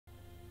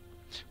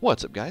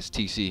What's up, guys?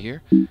 TC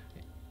here,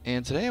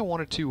 and today I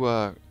wanted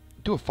to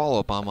do a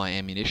follow-up on my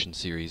ammunition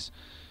series.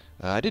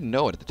 I didn't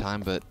know it at the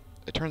time, but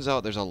it turns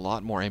out there's a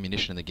lot more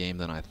ammunition in the game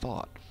than I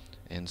thought,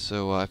 and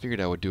so I figured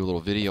I would do a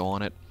little video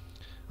on it.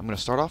 I'm going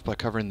to start off by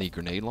covering the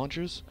grenade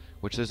launchers,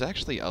 which there's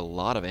actually a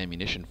lot of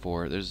ammunition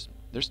for. There's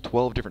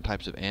 12 different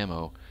types of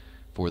ammo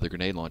for the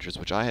grenade launchers,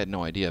 which I had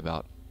no idea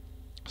about.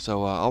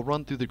 So I'll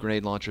run through the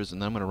grenade launchers,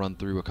 and then I'm going to run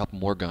through a couple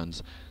more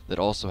guns that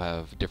also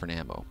have different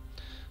ammo.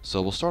 So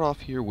we'll start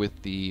off here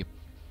with the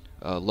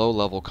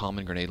low-level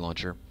common grenade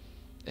launcher,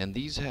 and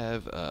these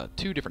have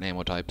two different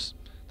ammo types.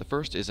 The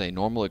first is a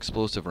normal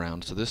explosive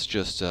round, so this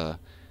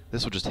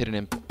will just hit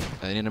an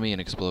enemy and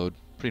explode,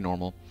 pretty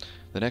normal.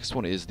 The next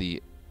one is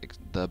the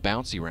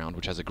bouncy round,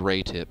 which has a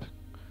gray tip,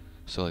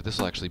 so like this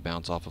will actually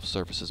bounce off of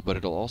surfaces, but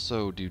it'll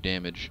also do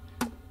damage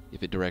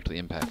if it directly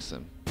impacts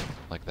them,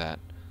 like that.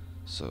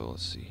 So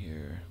let's see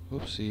here.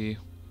 Whoopsie.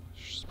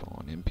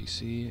 Spawn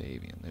NPC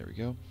avian. There we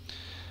go.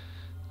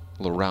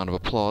 A little round of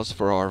applause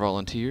for our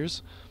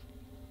volunteers.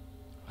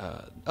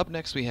 Up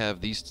next we have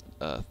these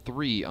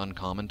three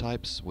uncommon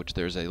types, which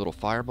there's a little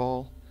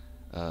fireball,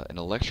 an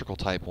electrical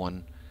type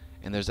one,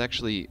 and there's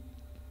actually,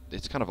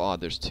 it's kind of odd,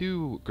 there's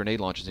two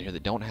grenade launchers in here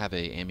that don't have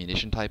a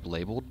ammunition type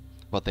labeled,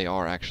 but they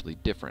are actually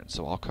different,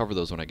 so I'll cover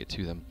those when I get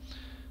to them.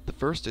 The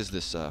first is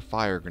this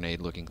fire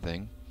grenade looking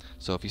thing.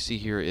 So if you see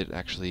here,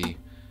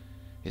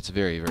 it's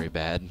very, very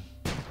bad.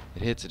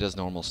 It hits, it does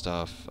normal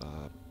stuff,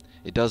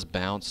 it does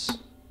bounce,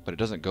 but it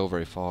doesn't go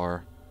very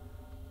far.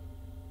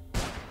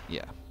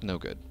 Yeah, no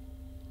good.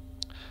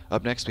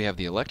 Up next we have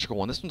the electrical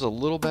one. This one's a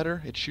little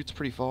better. It shoots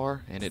pretty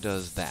far, and it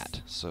does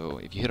that. So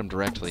if you hit them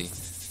directly,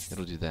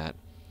 it'll do that.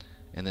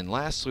 And then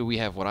lastly we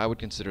have what I would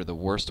consider the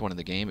worst one in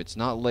the game. It's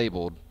not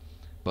labeled,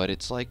 but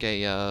it's like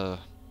a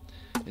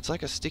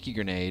sticky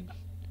grenade,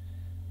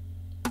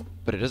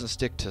 but it doesn't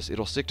stick to,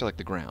 it'll stick to like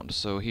the ground.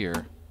 So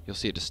here, you'll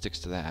see it just sticks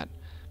to that.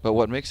 But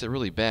what makes it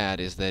really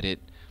bad is that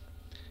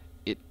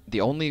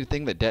the only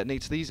thing that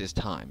detonates these is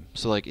time.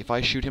 So like if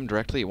I shoot him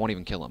directly, it won't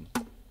even kill him.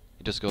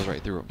 It just goes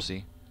right through him,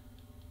 see?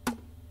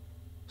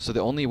 So the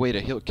only way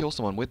to kill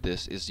someone with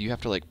this is you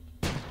have to like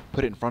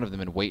put it in front of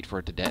them and wait for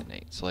it to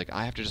detonate. So like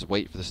I have to just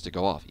wait for this to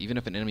go off. Even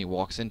if an enemy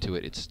walks into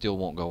it, it still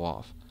won't go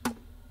off.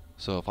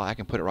 So if I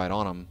can put it right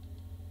on him,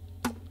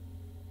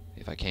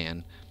 if I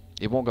can,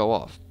 it won't go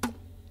off.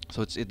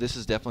 So this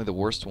is definitely the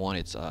worst one.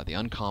 It's the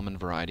uncommon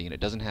variety, and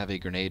it doesn't have a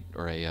grenade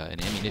or an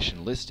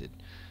ammunition listed.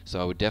 So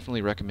I would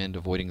definitely recommend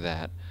avoiding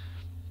that.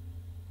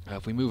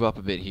 If we move up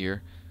a bit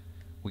here,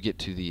 we get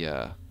to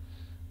the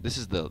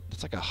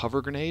it's like a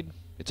hover grenade.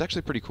 It's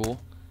actually pretty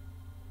cool.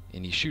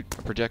 And you shoot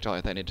a projectile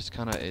like that, and it just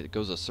it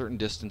goes a certain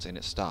distance and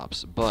it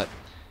stops. But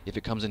if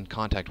it comes in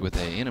contact with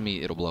an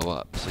enemy, it'll blow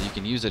up. So you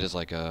can use it as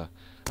like a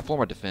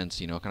form of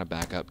defense, you know, kind of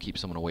back up, keep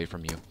someone away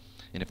from you.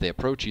 And if they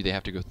approach you, they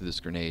have to go through this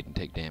grenade and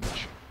take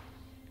damage.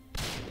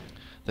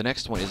 The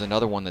next one is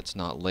another one that's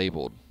not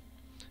labeled.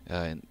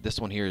 And this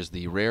one here is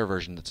the rare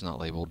version that's not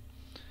labeled.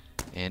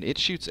 And it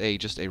shoots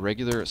just a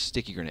regular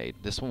sticky grenade.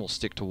 This one will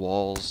stick to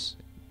walls.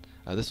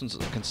 This one's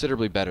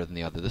considerably better than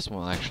the other. This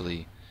one will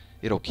actually,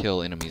 it'll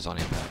kill enemies on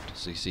impact,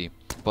 so you see.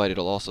 But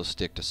it'll also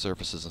stick to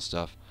surfaces and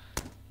stuff,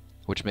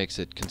 which makes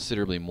it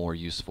considerably more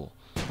useful.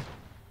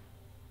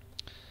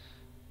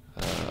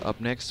 Up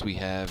next we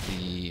have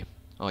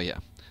oh yeah,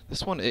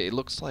 this one, it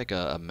looks like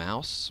a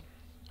mouse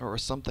or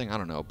something, I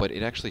don't know, but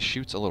it actually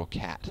shoots a little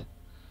cat.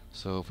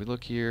 So if we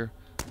look here,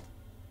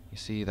 you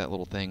see that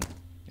little thing,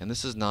 and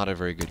this is not a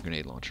very good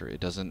grenade launcher.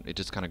 It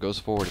just kind of goes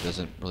forward. It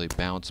doesn't really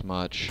bounce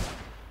much.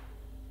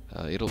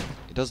 It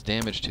does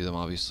damage to them,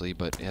 obviously,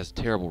 but it has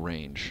terrible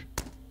range.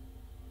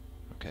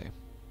 Okay,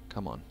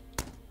 come on.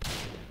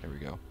 There we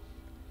go.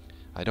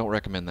 I don't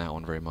recommend that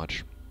one very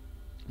much.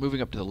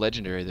 Moving up to the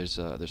legendary, there's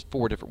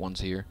four different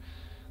ones here.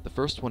 The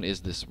first one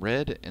is this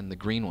red and the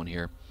green one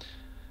here,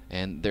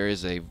 and there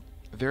is a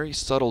very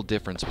subtle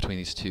difference between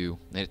these two,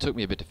 and it took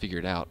me a bit to figure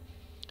it out.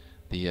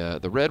 The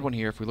red one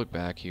here, if we look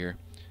back here,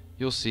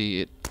 you'll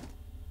see it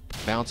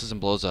bounces and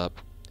blows up,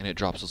 and it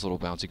drops those little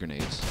bouncy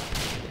grenades.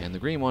 And the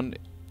green one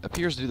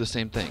appears to do the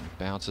same thing.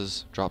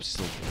 Bounces, drops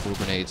these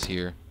little grenades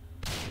here.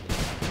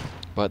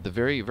 But the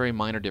very, very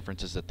minor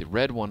difference is that the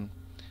red one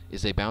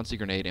is a bouncy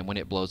grenade, and when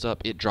it blows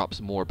up, it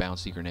drops more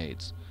bouncy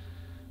grenades.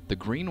 The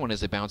green one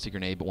is a bouncy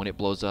grenade, but when it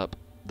blows up,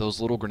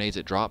 those little grenades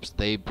it drops,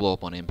 they blow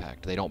up on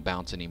impact. They don't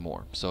bounce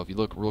anymore. So if you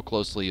look real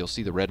closely, you'll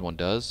see the red one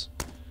does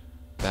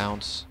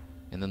bounce,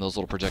 and then those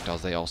little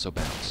projectiles, they also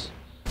bounce.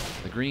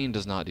 The green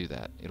does not do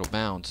that. It'll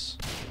bounce,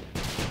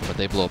 but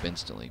they blow up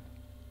instantly.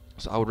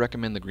 So I would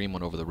recommend the green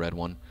one over the red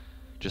one,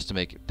 just to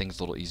make things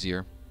a little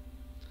easier.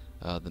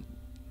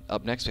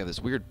 Up next we have this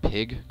weird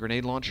pig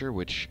grenade launcher,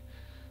 which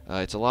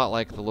it's a lot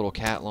like the little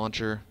cat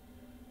launcher.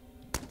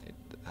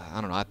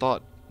 I don't know, I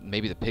thought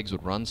maybe the pigs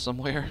would run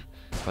somewhere,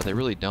 but they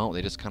really don't.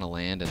 They just kind of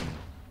land, and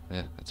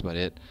that's about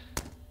it.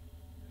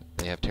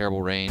 They have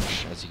terrible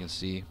range, as you can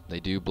see. They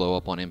do blow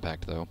up on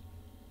impact, though.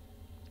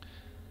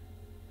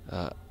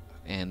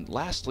 And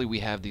lastly, we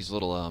have these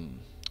little,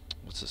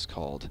 what's this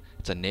called?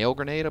 It's a nail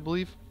grenade, I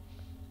believe.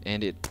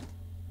 And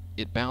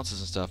it bounces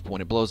and stuff, but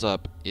when it blows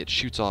up, it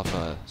shoots off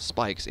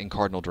spikes in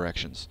cardinal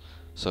directions.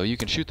 So you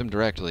can shoot them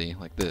directly,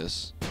 like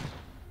this,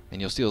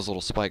 and you'll see those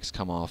little spikes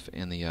come off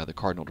in the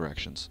cardinal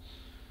directions.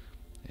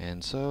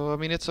 And so, I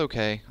mean, it's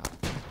okay.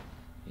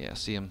 Yeah,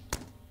 see them?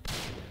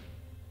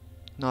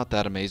 Not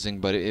that amazing,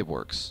 but it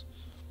works.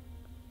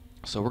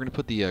 So we're going to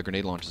put the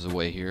grenade launchers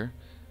away here.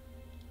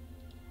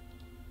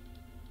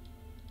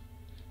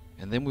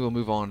 And then we will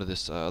move on to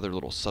this other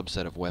little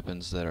subset of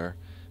weapons that are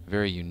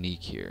very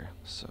unique here.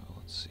 So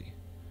let's see.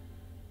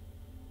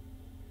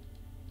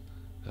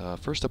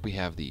 First up we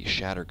have the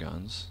shatter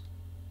guns.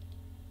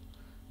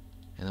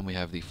 And then we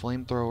have the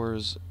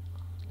flamethrowers,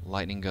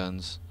 lightning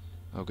guns.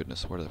 Oh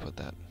goodness, where did I put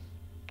that?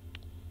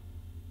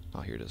 Oh,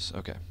 here it is.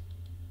 Okay.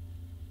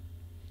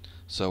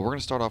 So we're going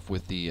to start off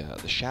with the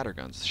shatter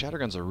guns. The shatter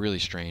guns are really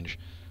strange.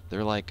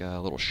 They're like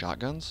little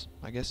shotguns,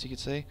 I guess you could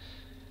say.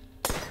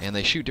 And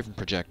they shoot different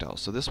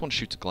projectiles. So this one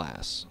shoots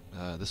glass.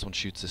 This one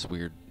shoots this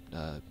weird,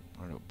 I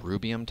don't know,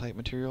 rubium type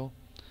material.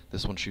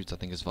 This one shoots, I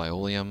think, is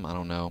violium. I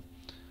don't know.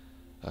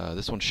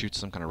 This one shoots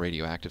some kind of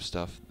radioactive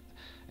stuff.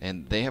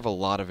 And they have a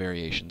lot of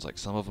variations. Like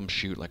some of them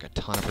shoot like a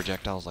ton of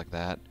projectiles like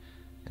that,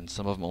 and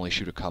some of them only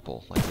shoot a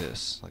couple, like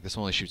this. Like this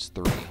one only shoots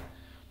 3.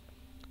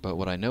 But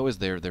what I know is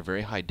they're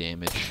very high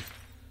damage.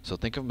 So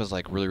think of them as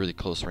like really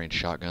close range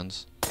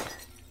shotguns.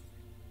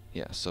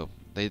 Yeah, so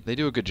they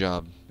do a good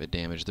job at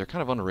damage. They're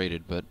kind of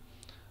underrated, but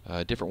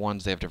different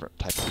ones, they have different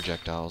types of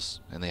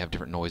projectiles, and they have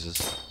different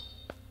noises.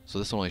 So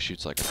this one only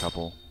shoots like a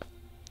couple.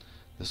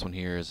 This one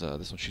here is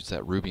this one shoots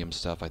that rubium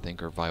stuff, I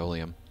think, or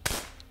violium.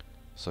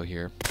 So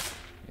here,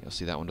 you'll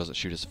see that one doesn't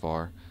shoot as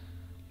far.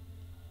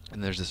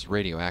 And there's this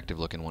radioactive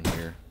looking one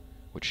here,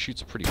 which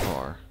shoots pretty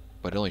far,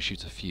 but it only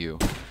shoots a few.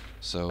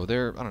 So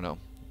they're, I don't know,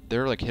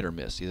 they're like hit or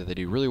miss. Either they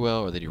do really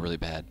well or they do really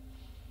bad.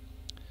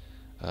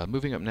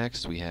 Moving up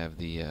next, we have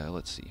the,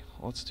 let's see,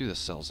 let's do the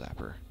Cell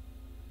Zapper.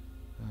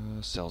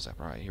 Cell Zapper,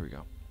 alright, here we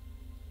go.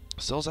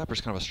 Cell Zapper is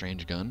kind of a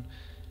strange gun.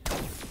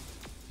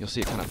 You'll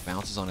see it kind of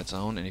bounces on its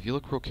own, and if you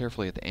look real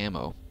carefully at the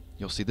ammo,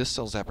 you'll see this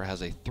Cell Zapper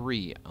has a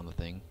 3 on the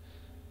thing,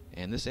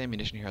 and this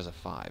ammunition here has a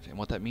 5. And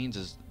what that means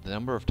is the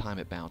number of time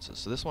it bounces.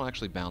 So this one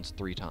actually bounced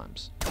 3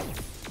 times.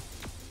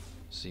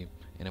 See,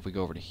 and if we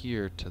go over to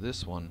here to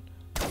this one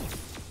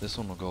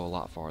will go a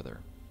lot farther.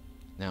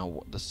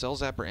 Now, the Cell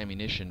Zapper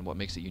ammunition, what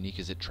makes it unique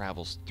is it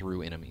travels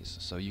through enemies.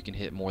 So you can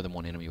hit more than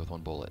one enemy with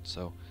one bullet.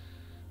 So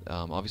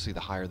obviously the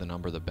higher the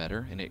number, the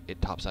better, and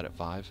it tops out at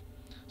 5.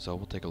 So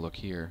we'll take a look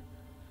here.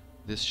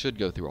 This should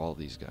go through all of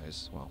these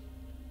guys. Well,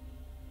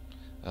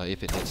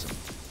 if it hits them.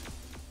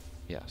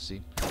 Yeah,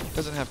 see? It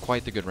doesn't have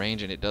quite the good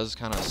range, and it does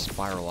kind of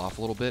spiral off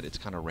a little bit. It's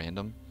kind of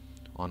random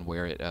on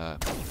where it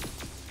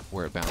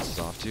bounces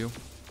off to.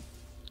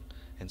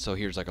 And so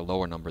here's like a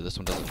lower number. This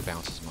one doesn't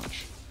bounce as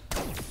much.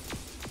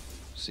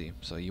 See?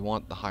 So you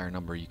want the higher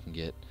number you can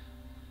get.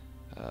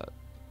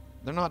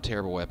 They're not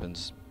terrible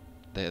weapons.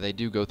 They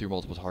do go through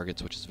multiple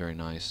targets, which is very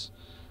nice.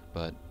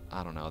 But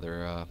I don't know.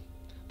 They're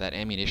that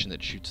ammunition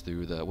that shoots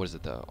through the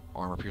the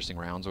armor-piercing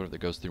rounds, or that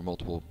goes through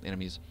multiple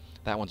enemies.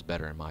 That one's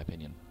better in my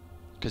opinion,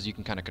 because you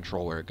can kind of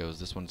control where it goes.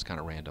 This one's kind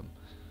of random.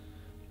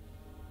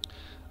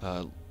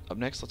 Up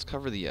next, let's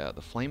cover the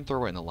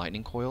flamethrower and the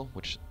lightning coil,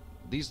 which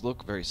these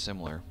look very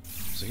similar.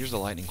 So here's the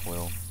lightning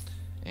coil,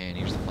 and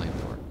here's the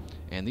flamethrower.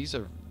 And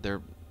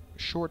they're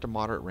short to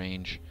moderate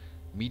range,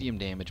 medium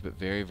damage, but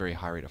very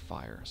high rate of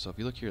fire. So if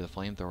you look here, the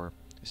flamethrower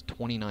is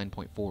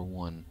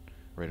 29.41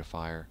 rate of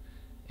fire,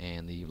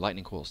 and the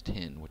lightning coil is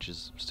 10, which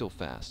is still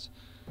fast.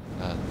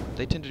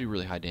 They tend to do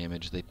really high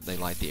damage. They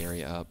light the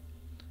area up.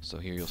 So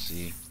here you'll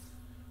see,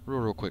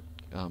 real quick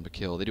to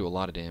kill. They do a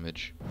lot of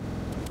damage.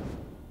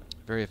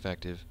 Very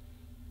effective.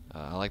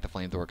 I like the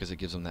flamethrower because it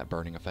gives them that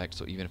burning effect,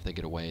 so even if they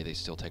get away, they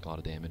still take a lot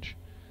of damage.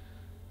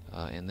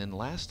 And then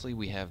lastly,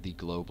 we have the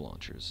globe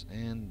launchers.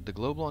 And the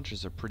globe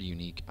launchers are pretty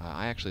unique.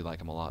 I actually like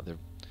them a lot. They're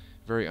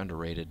very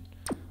underrated.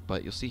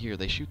 But you'll see here,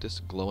 they shoot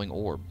this glowing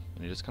orb,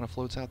 and it just kind of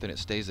floats out there, and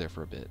it stays there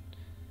for a bit.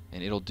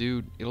 And it'll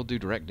do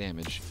direct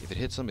damage. If it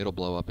hits them, it'll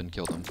blow up and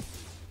kill them.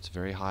 It's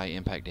very high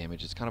impact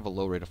damage. It's kind of a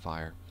low rate of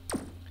fire.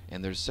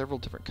 And there's several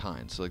different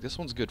kinds. So like this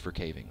one's good for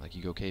caving. Like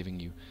you go caving,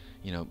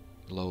 you know,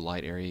 low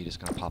light area, you just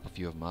kind of pop a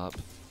few of them up,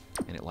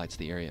 and it lights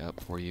the area up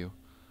for you.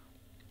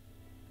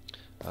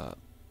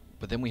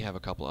 But then we have a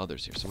couple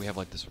others here. So we have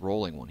like this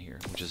rolling one here,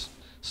 which is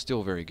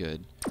still very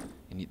good.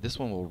 And this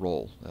one will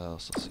roll. So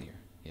let's see here.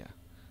 Yeah.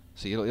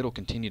 See, it'll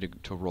continue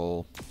to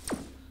roll.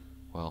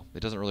 Well, it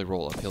doesn't really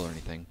roll uphill or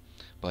anything,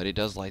 but it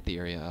does light the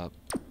area up.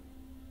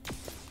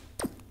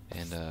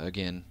 And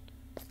again,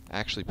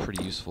 actually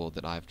pretty useful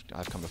that I've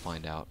come to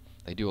find out.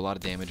 They do a lot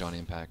of damage on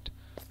impact,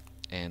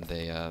 and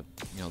they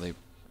you know, they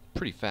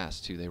pretty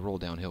fast too. They roll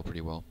downhill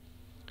pretty well.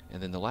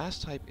 And then the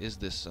last type is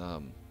this.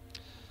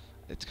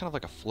 It's kind of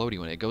like a floaty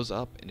one. It goes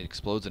up and it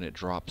explodes and it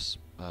drops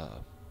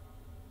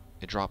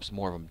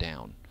more of them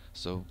down.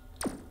 So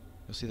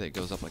you'll see that it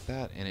goes up like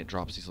that, and it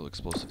drops these little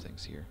explosive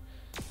things here.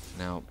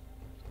 Now,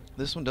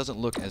 this one doesn't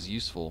look as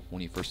useful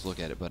when you first look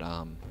at it, but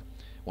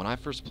when I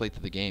first played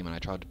through the game and I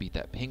tried to beat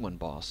that penguin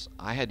boss,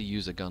 I had to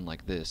use a gun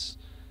like this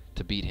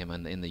to beat him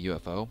in the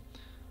UFO,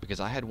 because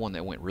I had one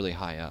that went really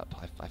high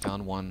up. I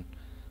found one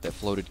that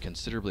floated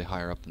considerably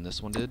higher up than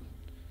this one did,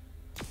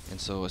 and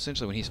so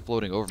essentially when he's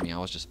floating over me, I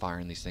was just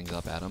firing these things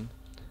up at him,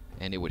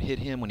 and it would hit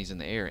him when he's in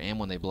the air, and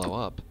when they blow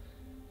up,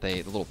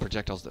 the little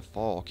projectiles that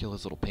fall kill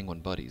his little penguin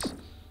buddies.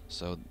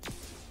 So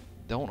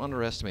don't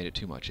underestimate it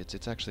too much.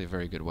 It's actually a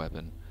very good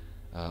weapon.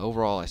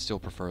 Overall, I still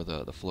prefer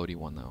the floaty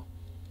one though.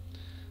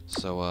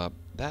 So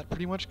that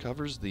pretty much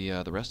covers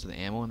the rest of the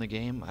ammo in the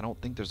game. I don't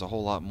think there's a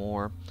whole lot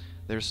more.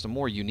 There's some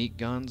more unique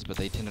guns, but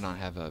they tend to not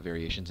have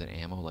variations in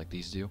ammo like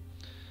these do.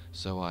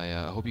 So I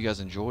hope you guys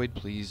enjoyed.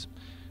 Please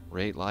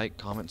rate, like,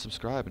 comment, and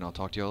subscribe, and I'll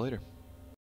talk to y'all later.